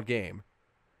open world game.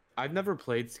 I've never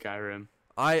played Skyrim.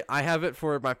 I have it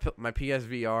for my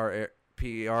PSVR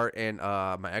and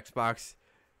my Xbox.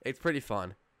 It's pretty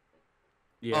fun.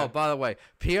 Yeah. Oh, by the way,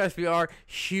 PSVR,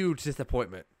 huge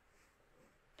disappointment.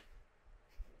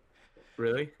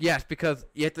 Really? Yes, because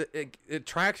you have to it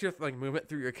tracks your like movement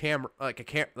through your camera, like the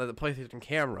PlayStation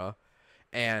camera,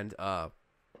 and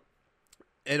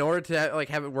in order to like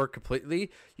have it work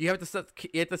completely, you have to set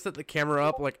the camera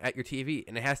up like at your TV,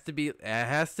 and you have to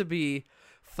be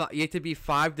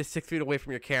 5 to 6 feet away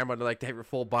from your camera to like to have your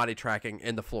full body tracking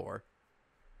in the floor.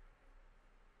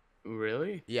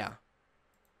 Really? Yeah.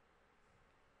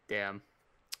 Damn.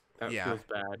 That feels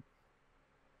bad.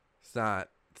 It's not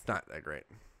that great.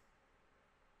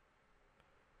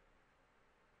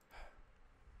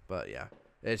 But yeah,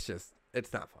 it's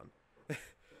not fun.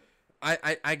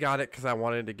 I got it because I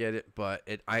wanted to get it, but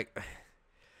if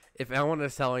I want to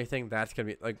sell anything, that's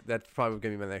probably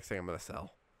gonna be my next thing I'm gonna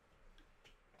sell.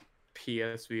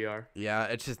 PSVR. Yeah,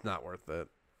 it's just not worth it.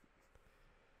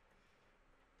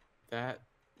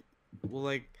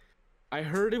 Well, I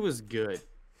heard it was good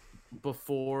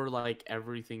before like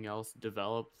everything else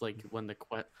developed, like when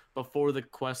before the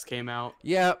Quest came out.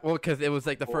 Yeah, well, because it was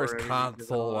like the first everything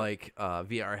console developed.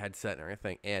 VR headset and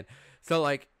everything, and so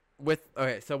like with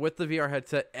the VR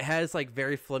headset, it has like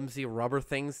very flimsy rubber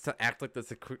things to act like the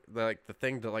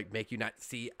thing to like make you not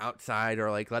see outside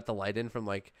or like let the light in from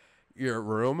like your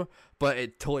room, but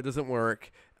it totally doesn't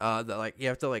work. Like you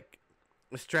have to like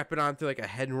strap it onto like a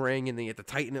head ring, and then you have to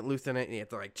tighten it, loosen it, and you have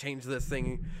to like change this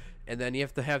thing, and then you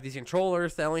have to have these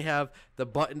controllers that only have the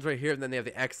buttons right here, and then they have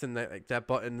the X and that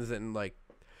buttons, and like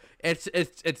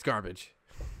it's garbage.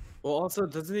 Well, also,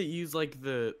 doesn't it use like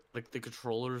the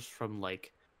controllers from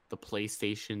like the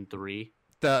PlayStation 3?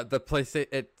 The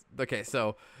PlayStation. Okay,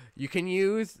 so you can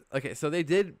use. Okay, so they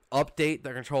did update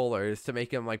the controllers to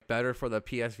make them like better for the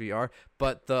PSVR,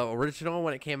 but the original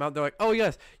when it came out, they're like, oh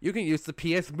yes, you can use the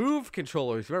PS Move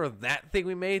controllers. Remember that thing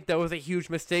we made? That was a huge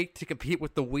mistake to compete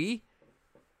with the Wii.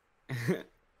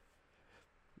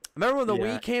 Remember when the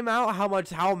Wii came out?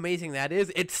 How amazing that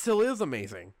is! It still is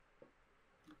amazing.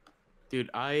 Dude,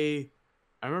 I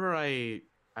remember I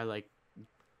like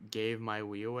gave my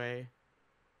Wii away,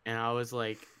 and I was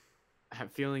like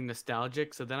feeling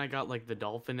nostalgic. So then I got like the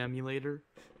Dolphin emulator,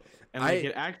 and like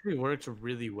it actually works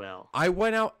really well. I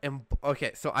went out and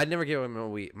so I never gave him a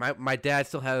Wii. My dad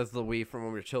still has the Wii from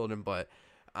when we were children, but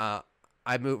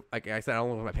I moved. Like I said, I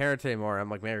don't live with my parents anymore. I'm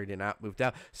like married and moved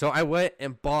out. So I went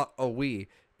and bought a Wii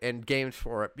and games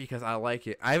for it because I like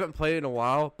it. I haven't played it in a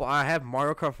while, but I have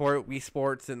Mario Kart for it, Wii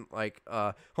Sports, and like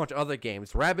a bunch of other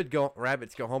games. Rabbids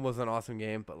Go Home was an awesome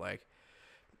game, but like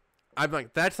I'm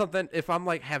like that's something. If I'm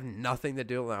like have nothing to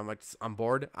do, I'm like I'm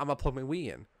bored. I'm gonna plug my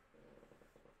Wii in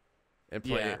and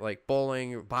play like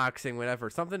bowling, boxing,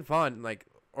 whatever, something fun. Like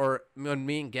or when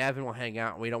me and Gavin will hang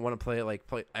out, and we don't want to play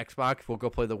Xbox. We'll go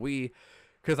play the Wii.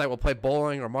 Because I will play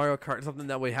bowling or Mario Kart, something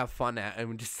that we have fun at, and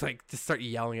we just start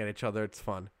yelling at each other. It's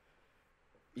fun.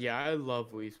 Yeah, I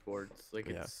love Wii Sports. Like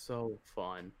it's so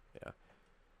fun.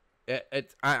 Yeah.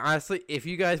 I honestly, if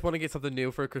you guys want to get something new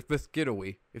for Christmas, get a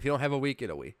Wii. If you don't have a Wii, get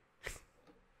a Wii.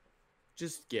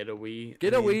 just get a Wii.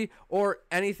 Get a Wii or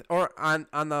anything, or on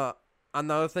the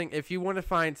other thing. If you want to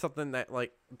find something that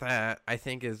I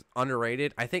think is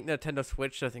underrated, I think Nintendo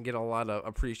Switch doesn't get a lot of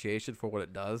appreciation for what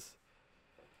it does.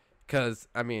 Because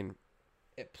I mean,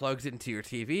 it plugs into your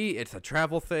TV. It's a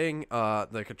travel thing.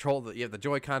 The control, you have the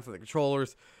Joy-Cons and the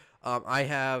controllers. I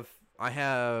have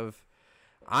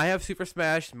Super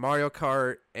Smash, Mario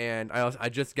Kart, and I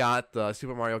just got the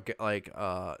Super Mario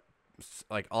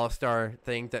All-Star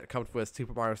thing that comes with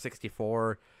Super Mario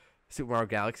 64, Super Mario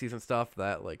Galaxies and stuff.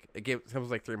 That it comes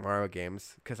with 3 Mario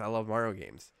games because I love Mario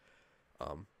games.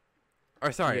 Let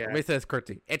me say this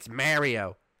correctly. It's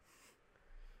Mario.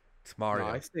 It's Mario.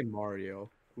 No, I say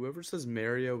Mario. Whoever says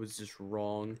Mario is just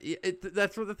wrong.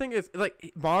 That's what the thing is.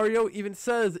 Mario even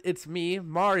says it's me,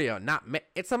 Mario, not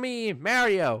it's a me,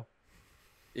 Mario.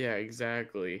 Yeah,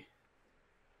 exactly.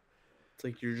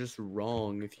 It's you're just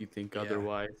wrong if you think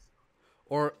otherwise.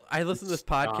 Or I listened to this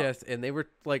podcast and they were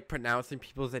pronouncing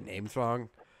people's names wrong,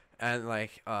 and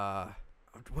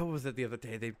what was it the other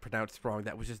day they pronounced wrong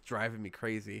that was just driving me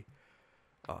crazy.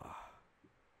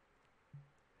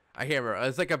 I can't remember. It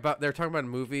was they were talking about a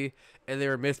movie and they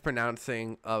were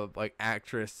mispronouncing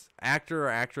actor or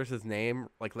actress's name,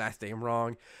 last name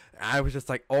wrong. And I was just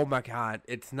oh my god,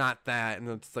 it's not that. And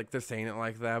it's they're saying it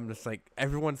like them. It's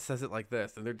everyone says it like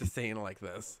this and they're just saying it like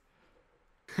this.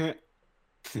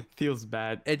 Feels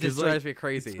bad. It just drives me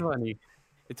crazy. It's funny.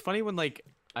 It's funny when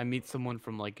I meet someone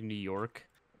from New York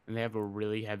and they have a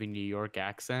really heavy New York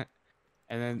accent,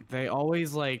 and then they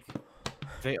always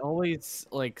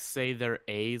say their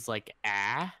A's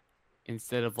ah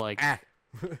instead of ah.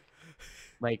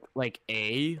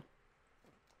 A.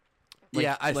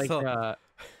 Yeah, I saw.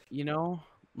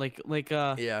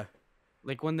 Yeah.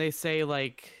 When they say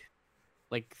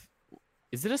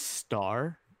is it a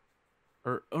star?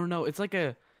 Or no, it's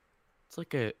a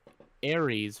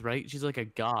Aries, right? She's a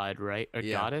god, right? Or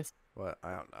goddess. What?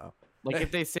 I don't know.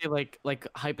 If they say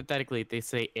hypothetically, if they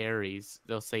say Aries,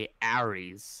 they'll say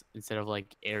Aries instead of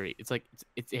Aries.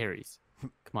 It's Aries.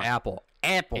 Come on. Apple.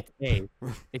 It's A.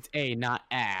 It's A, not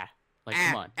A.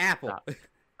 Come on. Apple. Stop.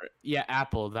 Yeah,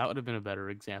 Apple. That would have been a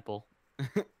better example.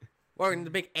 Or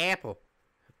the Big Apple.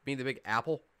 Mean the Big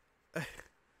Apple?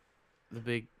 The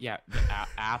big,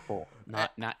 apple,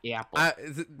 not apple.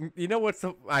 You know what's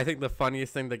I think the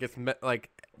funniest thing that gets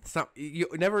you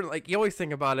never you always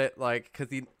think about it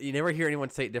because you never hear anyone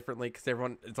say it differently because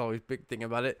everyone it's always big thing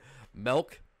about it.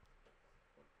 Milk.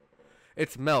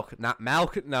 It's milk, not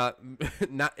milk, not.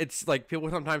 It's people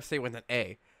sometimes say with an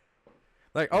A.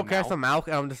 Okay, some milk.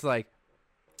 And I'm just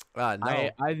no.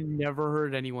 I've never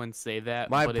heard anyone say that.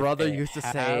 My brother used to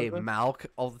say milk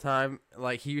all the time.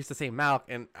 He used to say milk,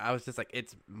 and I was just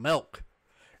it's milk.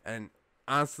 And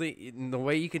honestly, the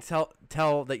way you can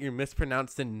tell that you're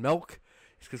mispronouncing milk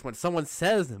is because when someone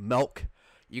says milk,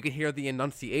 you can hear the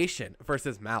enunciation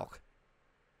versus milk.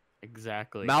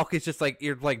 Exactly. Milk is just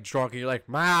you're drunk and you're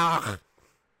milk.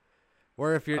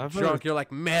 Or if you're drunk, you're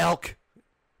milk.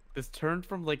 This turned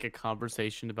from a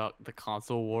conversation about the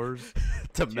console wars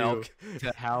to milk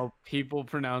to how people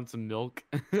pronounce milk.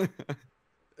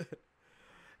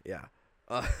 Yeah.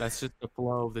 That's just the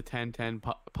flow of the 1010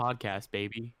 podcast,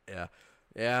 baby.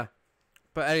 Yeah.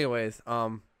 But anyways,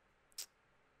 yeah,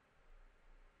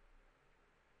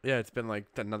 it's been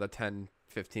another 10,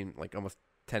 15, almost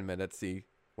 10 minutes. So you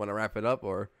want to wrap it up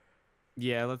or?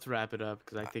 Yeah, let's wrap it up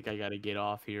because I think I got to get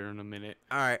off here in a minute.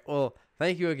 All right. Well,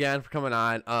 thank you again for coming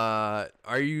on.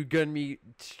 Are you going to be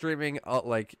streaming? I'm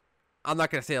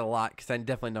not going to say a lot because I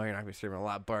definitely know you're not going to be streaming a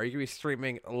lot, but are you going to be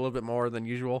streaming a little bit more than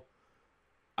usual?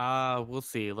 We'll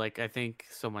see. I think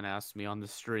someone asked me on the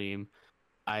stream.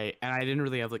 I didn't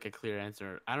really have a clear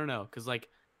answer. I don't know because life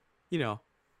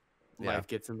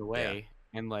gets in the way.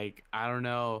 Yeah. And I don't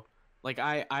know.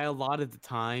 I allotted the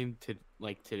time to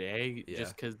today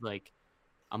just because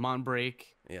I'm on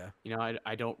break. Yeah.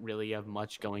 I don't really have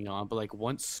much going on, but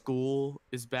once school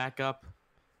is back up,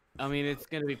 I mean, it's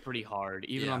going to be pretty hard,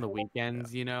 even on the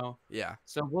weekends, Yeah.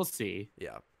 So we'll see.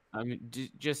 Yeah. I mean,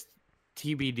 just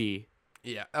TBD.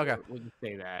 Yeah. Okay. We'll just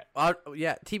say that.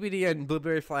 Yeah. TBD and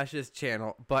BlueBerryFlash's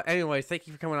channel. But anyways, thank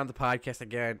you for coming on the podcast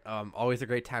again. Always a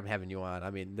great time having you on. I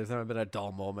mean, there's never been a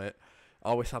dull moment.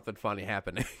 Always something funny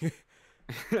happening.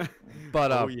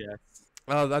 But oh yes.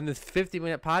 On this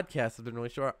 50-minute podcast, I've been really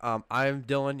short. I'm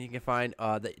Dylan. You can find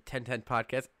the 1010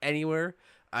 podcast anywhere.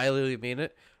 I literally mean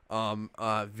it.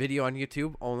 Video on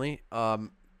YouTube only.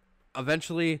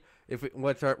 Eventually, if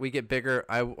we get bigger,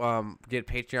 I get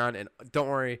Patreon, and don't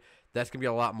worry, that's gonna be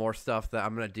a lot more stuff that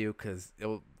I'm gonna do because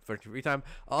it'll for free time.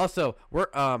 Also, we're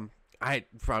I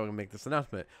probably gonna make this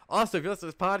announcement. Also, if you listen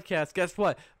to this podcast, guess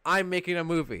what? I'm making a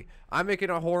movie. I'm making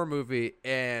a horror movie,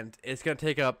 and it's gonna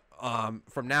take up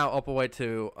from now up away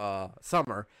to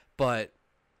summer. But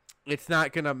it's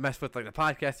not gonna mess with like the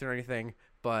podcast or anything.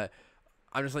 But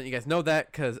I'm just letting you guys know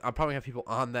that because I'll probably have people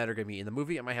on that are gonna be in the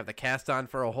movie. I might have the cast on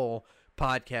for a whole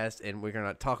podcast, and we're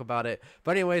gonna talk about it.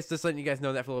 But anyways, just letting you guys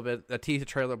know that for a little bit. The teaser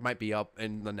trailer might be up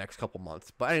in the next couple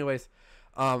months. But anyways,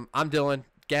 I'm Dylan.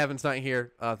 Gavin's not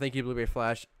here. Thank you,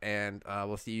 BlueBerryFlash, and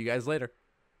we'll see you guys later.